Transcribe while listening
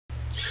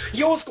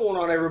Yo, what's going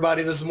on,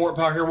 everybody? This is Mort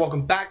Power here.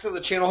 Welcome back to the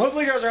channel.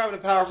 Hopefully you guys are having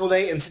a powerful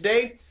day, and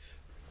today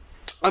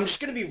I'm just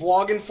going to be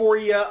vlogging for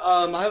you.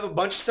 I have a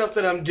bunch of stuff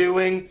that I'm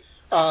doing.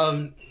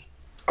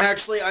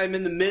 Actually, I'm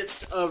in the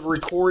midst of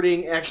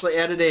recording,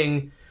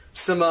 editing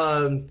some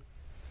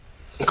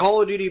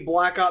Call of Duty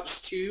Black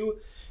Ops 2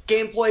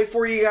 gameplay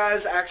for you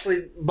guys.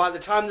 Actually, by the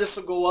time this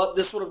will go up,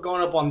 this would have gone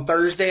up on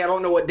Thursday. I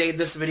don't know what day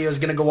this video is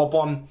going to go up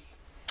on,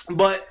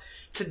 but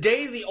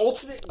today, the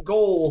ultimate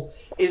goal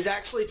is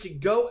actually to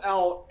go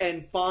out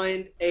and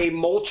find a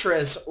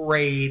Moltres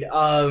raid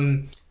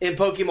in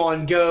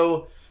Pokemon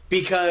Go,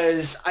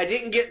 because I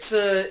didn't get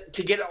to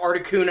get an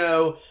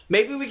Articuno.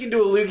 Maybe we can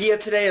do a Lugia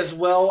today as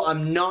well.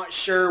 I'm not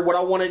sure what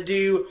I want to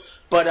do,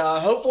 but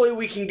hopefully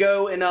we can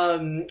go and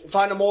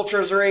find a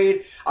Moltres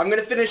raid. I'm going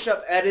to finish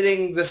up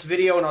editing this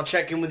video, and I'll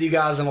check in with you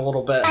guys in a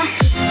little bit.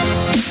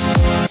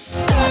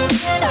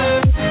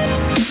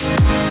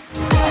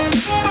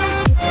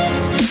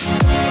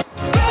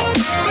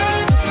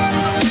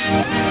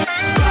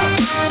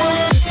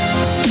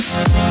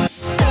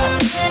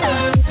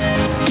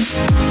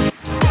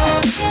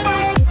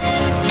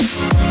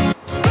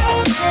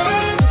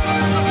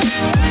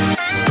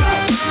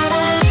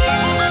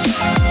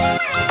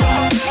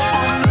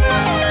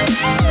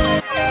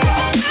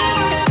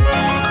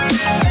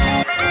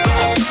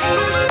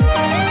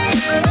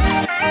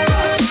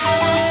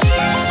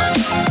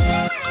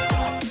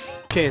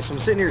 Okay, so I'm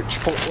sitting here at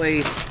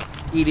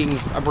Chipotle eating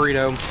a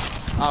burrito.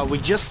 We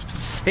just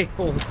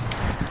failed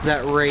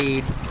that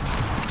raid,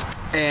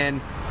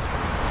 and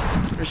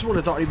I just want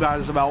to talk to you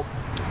guys about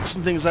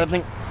some things that I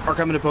think are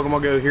coming to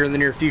Pokemon Go here in the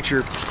near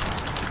future.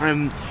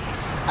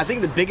 I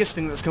think the biggest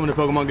thing that's coming to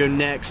Pokemon Go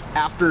next,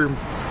 after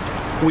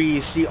we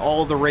see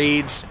all the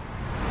raids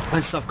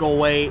and stuff go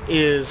away,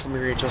 is, let me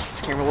readjust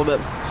this camera a little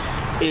bit,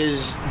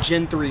 is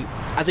Gen 3.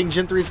 I think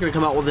Gen 3 is going to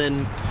come out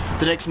within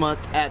the next month,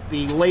 at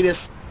the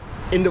latest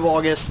end of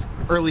August,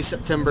 early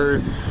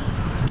September.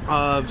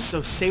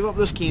 So save up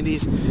those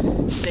candies,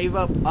 save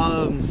up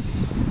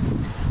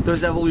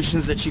those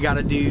evolutions that you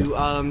gotta do,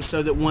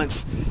 so that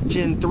once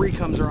Gen 3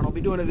 comes around, I'll be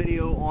doing a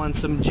video on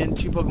some Gen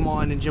 2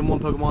 Pokemon and Gen 1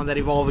 Pokemon that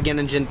evolve again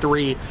in Gen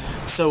 3.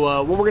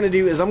 So what we're gonna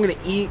do is I'm gonna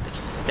eat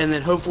and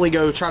then hopefully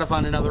go try to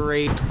find another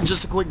raid.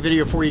 Just a quick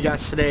video for you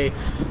guys today,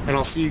 and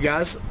I'll see you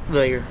guys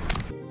later.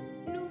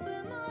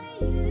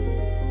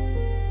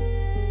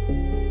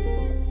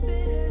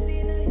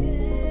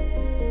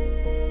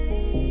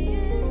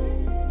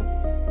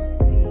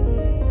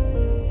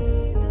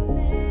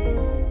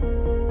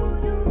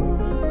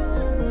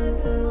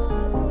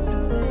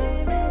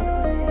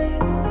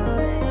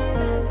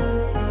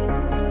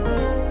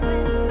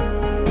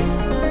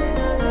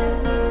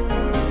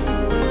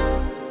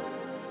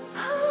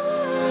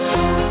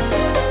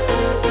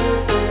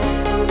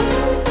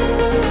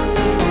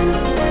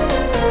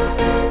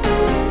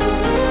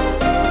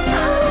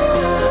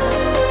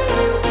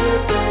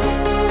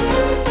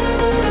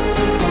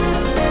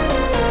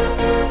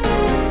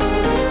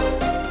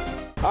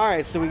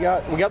 Alright, so we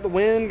got the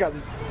win, we got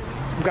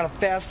a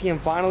fast TM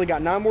finally,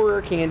 got 9 more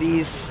rare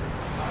candies.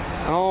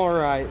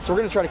 Alright, so we're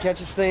gonna try to catch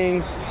this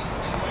thing.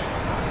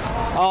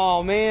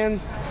 Oh man.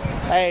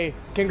 Hey,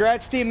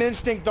 congrats Team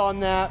Instinct on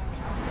that.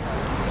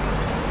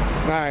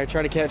 Alright,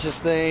 try to catch this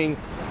thing.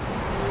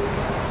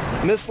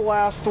 Missed the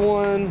last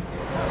one.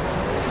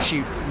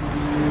 Shoot.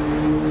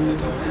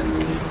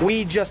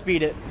 We just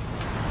beat it.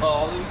 Oh,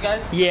 all of you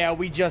guys? Yeah,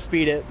 we just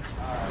beat it.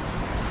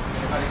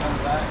 Everybody comes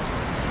back?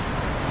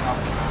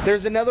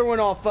 There's another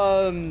one off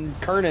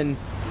Kernan.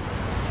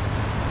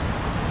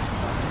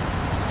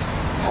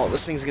 Oh,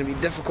 this thing's gonna be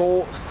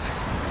difficult.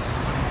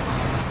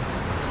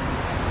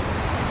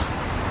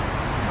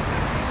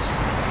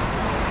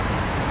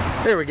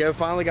 There we go,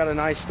 finally got a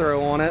nice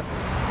throw on it.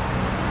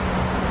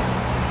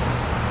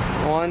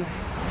 1,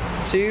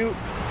 2.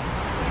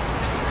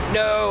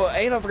 No,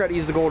 and I forgot to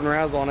use the golden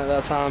razz on it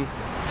that time.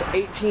 It's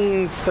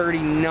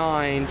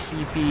 1839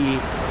 CP.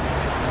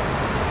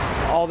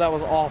 Oh, that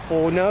was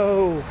awful.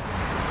 No.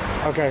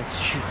 Okay,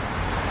 shoot.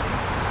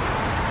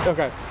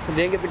 Okay,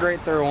 didn't get the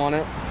great throw on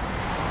it.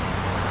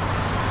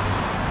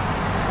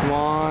 Come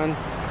on.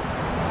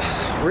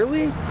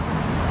 Really?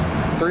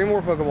 3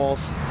 more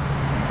Pokeballs.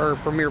 Or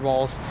Premier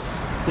Balls.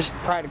 Just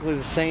practically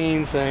the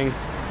same thing.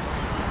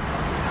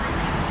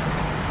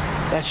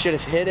 That should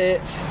have hit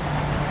it.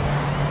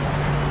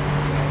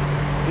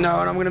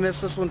 No, and I'm going to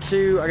miss this one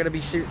too. I got to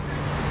be serious.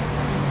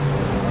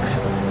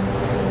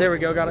 There we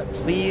go, got it.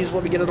 Please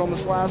let me get it on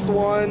this last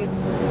one.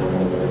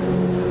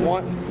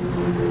 1.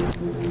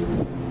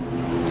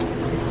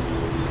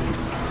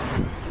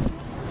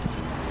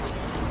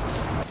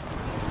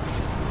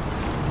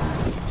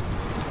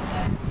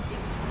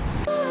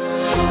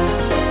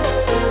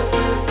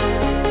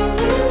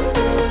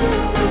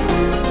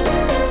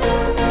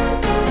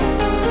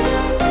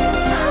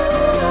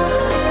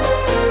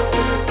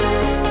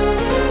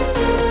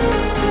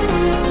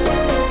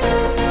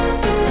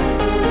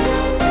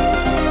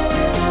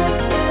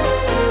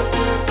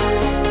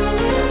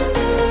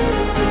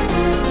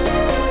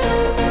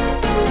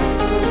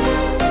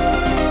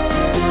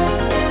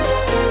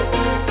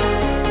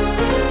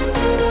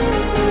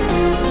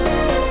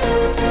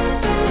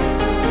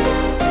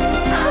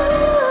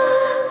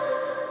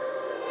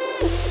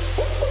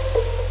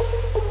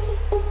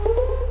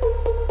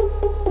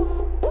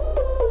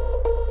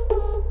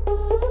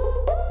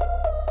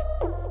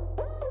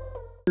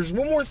 There's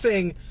one more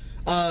thing,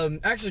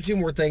 actually two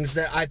more things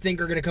that I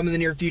think are going to come in the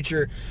near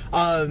future.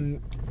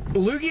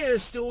 Lugia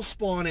is still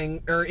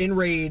spawning, or in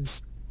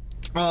raids,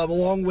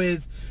 along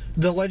with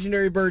the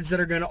legendary birds that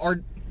are going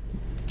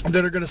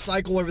to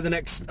cycle over the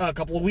next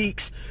couple of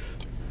weeks.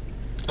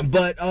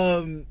 But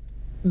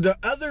the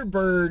other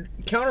bird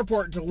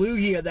counterpart to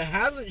Lugia that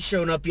hasn't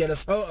shown up yet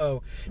is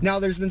Ho-Oh. Now,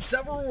 there's been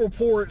several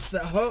reports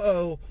that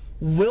Ho-Oh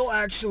will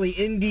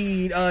actually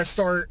indeed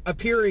start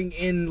appearing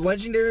in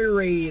legendary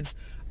raids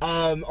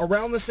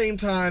around the same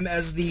time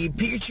as the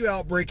Pikachu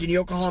outbreak in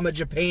Yokohama,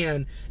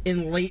 Japan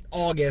in late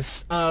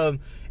August.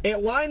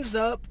 It lines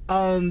up.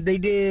 They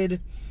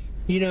did,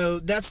 you know,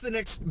 that's the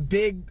next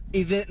big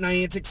event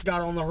Niantic's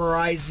got on the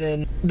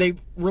horizon. They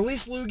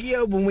released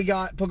Lugia when we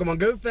got Pokemon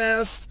Go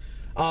Fest.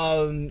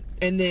 And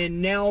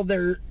then now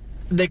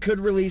they could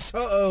release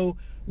Ho-Oh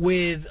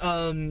with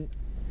the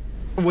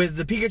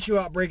Pikachu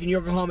outbreak in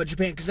Yokohama,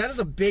 Japan, because that is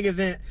a big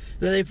event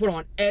that they put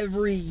on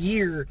every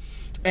year,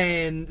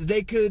 and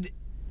they could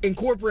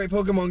incorporate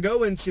Pokemon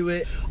Go into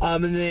it,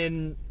 and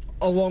then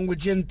along with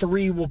Gen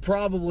 3 will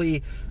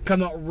probably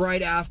come out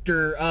right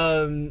after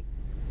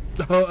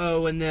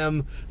Ho-Oh and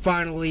them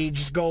finally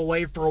just go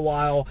away for a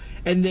while.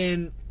 And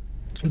then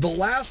the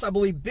last, I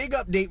believe, big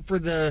update for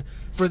the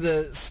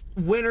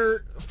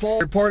winter,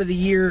 fall part of the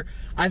year,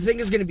 I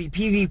think is going to be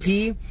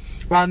PvP.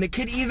 It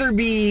could either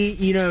be,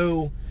 you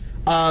know,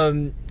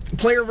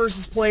 player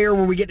versus player,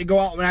 where we get to go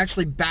out and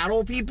actually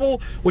battle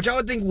people, which I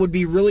would think would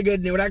be really good,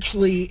 and it would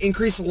actually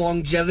increase the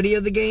longevity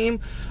of the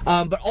game,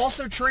 but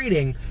also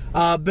trading,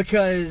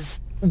 because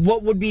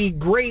what would be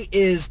great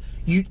is,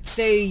 you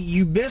say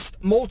you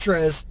missed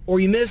Moltres, or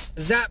you missed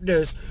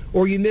Zapdos,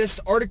 or you missed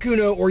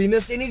Articuno, or you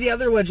missed any of the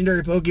other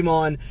legendary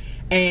Pokemon,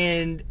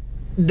 and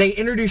they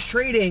introduce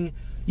trading.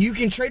 You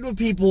can trade with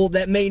people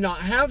that may not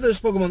have those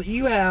Pokemon that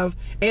you have,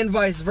 and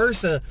vice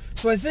versa.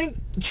 So I think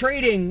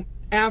trading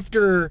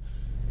after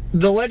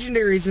the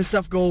legendaries and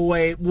stuff go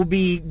away will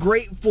be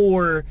great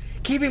for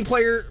keeping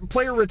player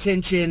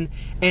retention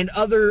and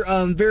other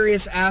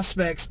various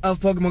aspects of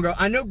Pokemon Go.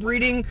 I know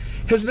breeding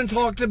has been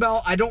talked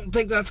about. I don't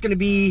think that's going to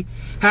be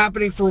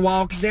happening for a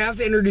while, because they have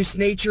to introduce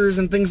natures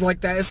and things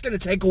like that. It's going to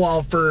take a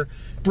while for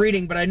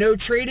breeding, but I know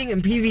trading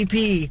and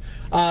PvP,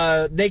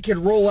 they could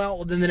roll out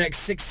within the next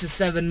 6 to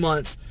 7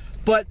 months.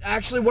 But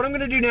actually, what I'm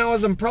going to do now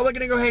is I'm probably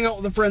going to go hang out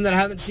with a friend that I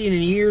haven't seen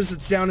in years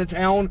that's down in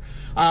town.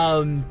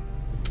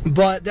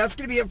 But that's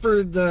going to be it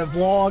for the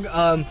vlog.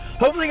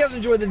 Hopefully you guys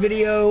enjoyed the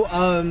video,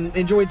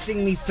 enjoyed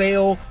seeing me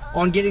fail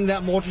on getting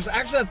that Moltres.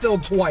 Actually, I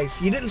failed twice.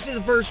 You didn't see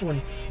the first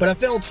one, but I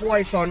failed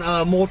twice on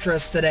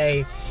Moltres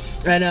today.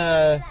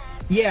 And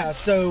yeah,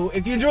 so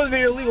if you enjoyed the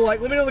video, leave a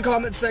like. Let me know in the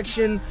comment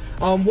section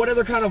what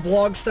other kind of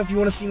vlog stuff you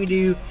want to see me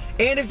do.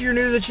 And if you're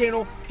new to the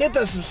channel, hit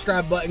that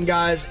subscribe button,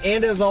 guys.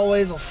 And as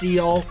always, I'll see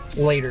y'all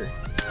later.